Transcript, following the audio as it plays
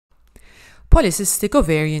Polycystic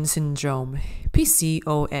Ovarian Syndrome,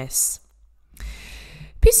 PCOS.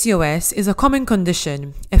 PCOS is a common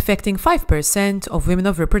condition affecting 5% of women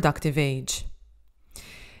of reproductive age.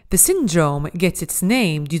 The syndrome gets its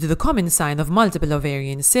name due to the common sign of multiple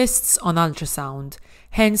ovarian cysts on ultrasound,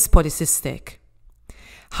 hence polycystic.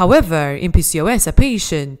 However, in PCOS, a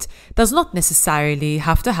patient does not necessarily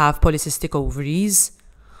have to have polycystic ovaries.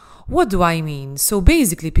 What do I mean? So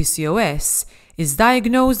basically, PCOS is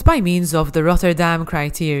diagnosed by means of the Rotterdam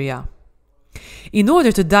criteria. In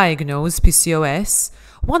order to diagnose PCOS,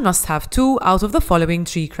 one must have 2 out of the following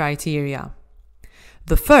 3 criteria.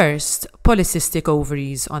 The first, polycystic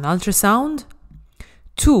ovaries on ultrasound.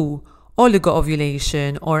 2,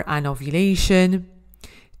 oligoovulation or anovulation.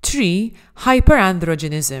 3,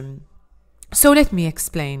 hyperandrogenism. So let me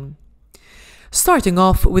explain. Starting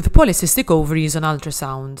off with polycystic ovaries on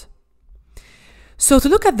ultrasound. So to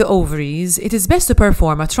look at the ovaries, it is best to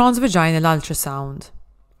perform a transvaginal ultrasound.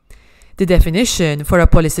 The definition for a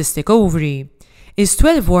polycystic ovary is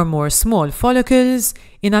 12 or more small follicles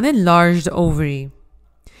in an enlarged ovary.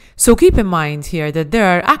 So keep in mind here that there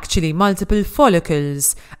are actually multiple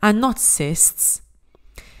follicles and not cysts.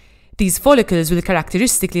 These follicles will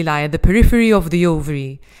characteristically lie at the periphery of the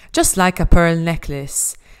ovary, just like a pearl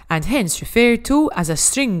necklace, and hence referred to as a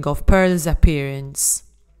string of pearls appearance.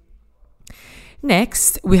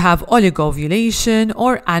 Next, we have oligoovulation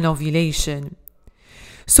or anovulation.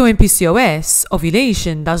 So in PCOS,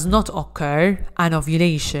 ovulation does not occur,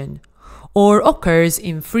 anovulation, or occurs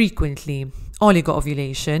infrequently,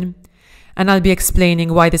 oligoovulation, and I'll be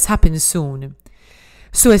explaining why this happens soon.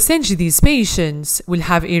 So essentially these patients will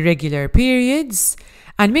have irregular periods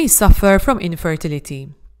and may suffer from infertility.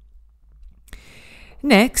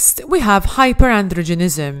 Next, we have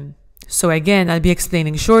hyperandrogenism. So again, I'll be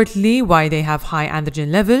explaining shortly why they have high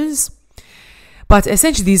androgen levels. But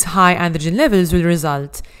essentially these high androgen levels will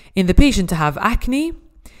result in the patient to have acne,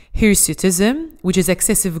 hirsutism, which is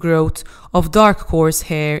excessive growth of dark coarse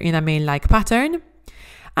hair in a male-like pattern,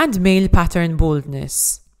 and male pattern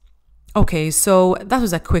baldness. Okay, so that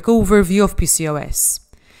was a quick overview of PCOS.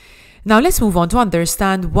 Now let's move on to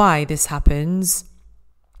understand why this happens.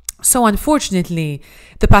 So unfortunately,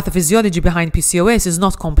 the pathophysiology behind PCOS is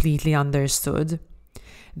not completely understood.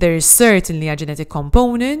 There is certainly a genetic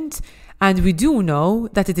component, and we do know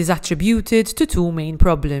that it is attributed to 2 main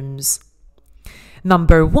problems.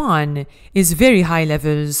 Number 1 is very high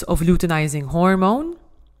levels of luteinizing hormone,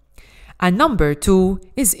 and number 2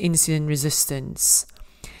 is insulin resistance.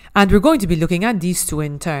 And we're going to be looking at these 2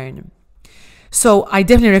 in turn. So I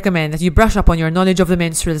definitely recommend that you brush up on your knowledge of the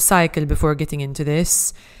menstrual cycle before getting into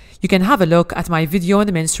this. You can have a look at my video on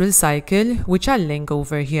the menstrual cycle, which I'll link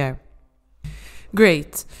over here.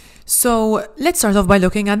 Great. So let's start off by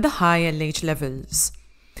looking at the high LH levels.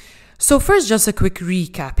 So first, just a quick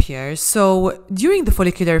recap here. So during the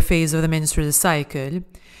follicular phase of the menstrual cycle,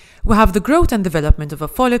 we have the growth and development of a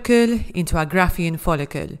follicle into a Graafian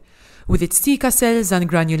follicle, with its theca cells and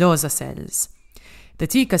granulosa cells. The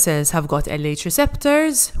theca cells have got LH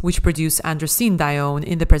receptors, which produce androstenedione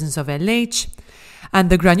in the presence of LH, and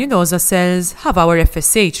the granulosa cells have our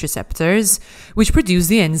FSH receptors, which produce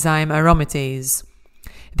the enzyme aromatase.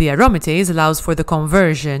 The aromatase allows for the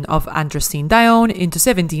conversion of androstenedione into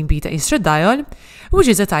 17-beta-estradiol, which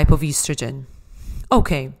is a type of estrogen.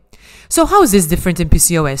 Okay, so how is this different in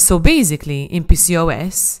PCOS? So basically, in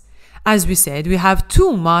PCOS, as we said, we have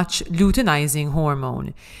too much luteinizing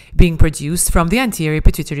hormone being produced from the anterior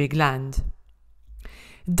pituitary gland.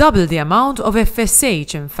 Double the amount of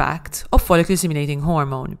FSH, in fact, of follicle-stimulating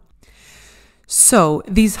hormone. So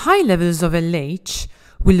these high levels of LH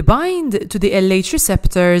will bind to the LH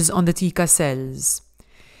receptors on the theca cells,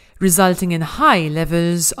 resulting in high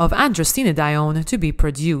levels of androstenedione to be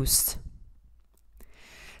produced.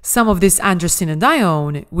 Some of this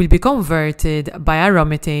androstenedione will be converted by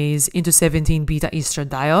aromatase into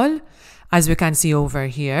 17-beta-estradiol, as we can see over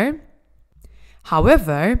here.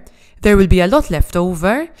 However, there will be a lot left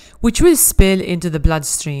over, which will spill into the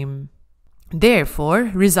bloodstream, therefore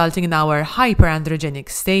resulting in our hyperandrogenic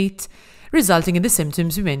state, resulting in the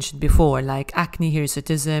symptoms we mentioned before, like acne,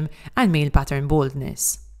 hirsutism, and male pattern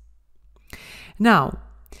baldness. Now,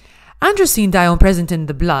 androstenedione present in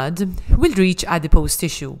the blood will reach adipose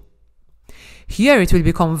tissue. Here it will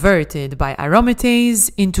be converted by aromatase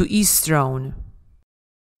into estrone.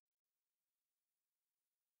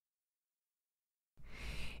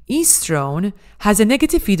 Estrone has a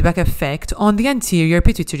negative feedback effect on the anterior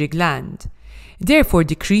pituitary gland, therefore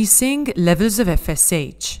decreasing levels of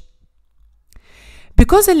FSH.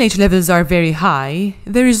 Because LH levels are very high,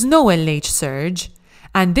 there is no LH surge,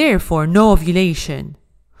 and therefore no ovulation.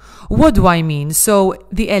 What do I mean? So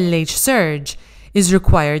the LH surge is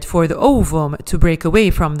required for the ovum to break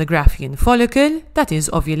away from the Graafian follicle, that is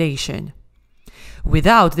ovulation.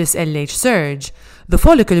 Without this LH surge, the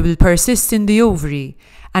follicle will persist in the ovary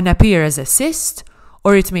and appear as a cyst,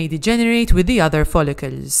 or it may degenerate with the other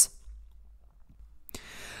follicles.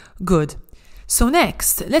 Good. So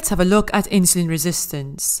next, let's have a look at insulin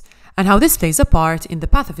resistance and how this plays a part in the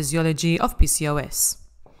pathophysiology of PCOS.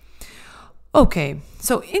 Okay,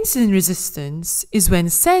 so insulin resistance is when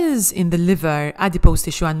cells in the liver, adipose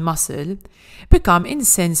tissue and muscle become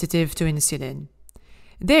insensitive to insulin.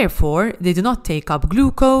 Therefore, they do not take up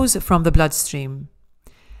glucose from the bloodstream.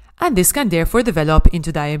 And this can therefore develop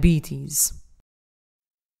into diabetes.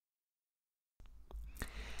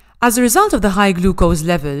 As a result of the high glucose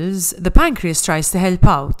levels, the pancreas tries to help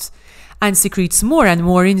out and secretes more and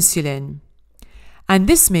more insulin. And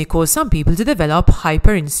this may cause some people to develop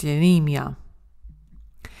hyperinsulinemia.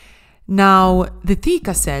 Now, the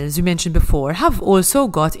theca cells we mentioned before have also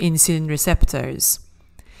got insulin receptors.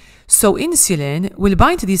 So insulin will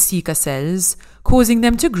bind to these theca cells, causing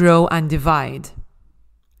them to grow and divide.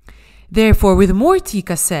 Therefore, with more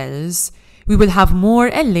theca cells, we will have more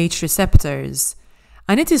LH receptors,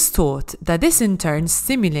 and it is thought that this in turn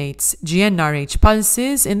stimulates GnRH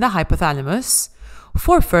pulses in the hypothalamus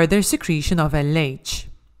for further secretion of LH.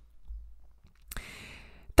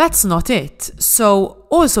 That's not it. So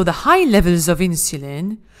also the high levels of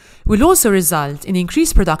insulin will also result in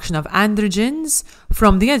increased production of androgens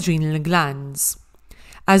from the adrenal glands,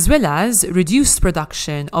 as well as reduced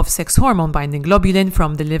production of sex hormone binding globulin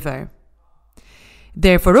from the liver.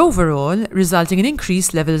 Therefore, overall, resulting in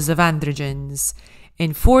increased levels of androgens,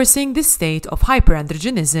 enforcing the state of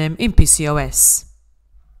hyperandrogenism in PCOS.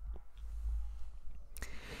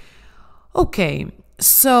 Okay,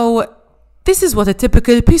 so this is what a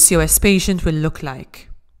typical PCOS patient will look like.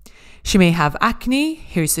 She may have acne,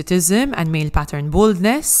 hirsutism, and male pattern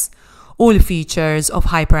baldness, all features of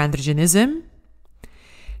hyperandrogenism.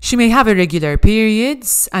 She may have irregular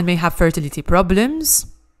periods and may have fertility problems.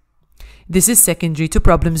 This is secondary to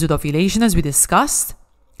problems with ovulation, as we discussed.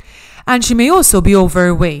 And she may also be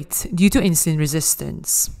overweight due to insulin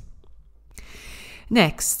resistance.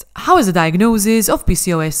 Next, how is the diagnosis of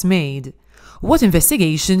PCOS made? What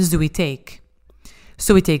investigations do we take?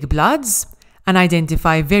 So we take bloods and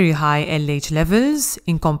identify very high LH levels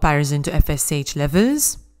in comparison to FSH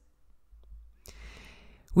levels.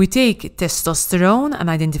 We take testosterone and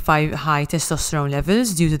identify high testosterone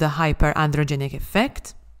levels due to the hyperandrogenic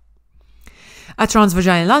effect. A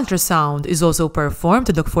transvaginal ultrasound is also performed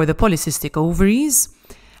to look for the polycystic ovaries.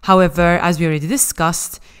 However, as we already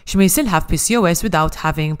discussed, she may still have PCOS without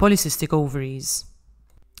having polycystic ovaries.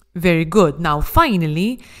 Very good. Now,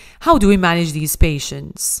 finally, how do we manage these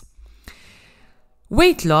patients?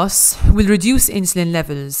 Weight loss will reduce insulin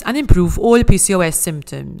levels and improve all PCOS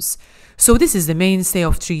symptoms, so this is the mainstay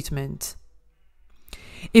of treatment.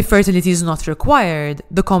 If fertility is not required,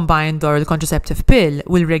 the combined oral contraceptive pill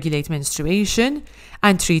will regulate menstruation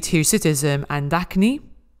and treat hirsutism and acne.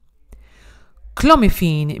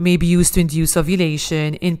 Clomiphene may be used to induce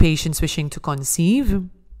ovulation in patients wishing to conceive.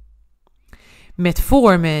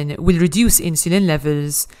 Metformin will reduce insulin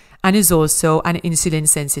levels and is also an insulin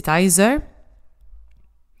sensitizer.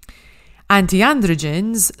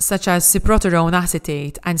 Antiandrogens, such as cyproterone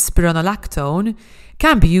acetate and spironolactone,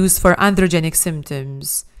 can be used for androgenic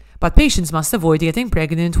symptoms, but patients must avoid getting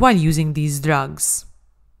pregnant while using these drugs.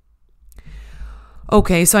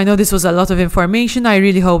 Okay, so I know this was a lot of information. I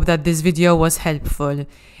really hope that this video was helpful.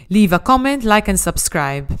 Leave a comment, like, and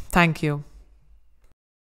subscribe. Thank you.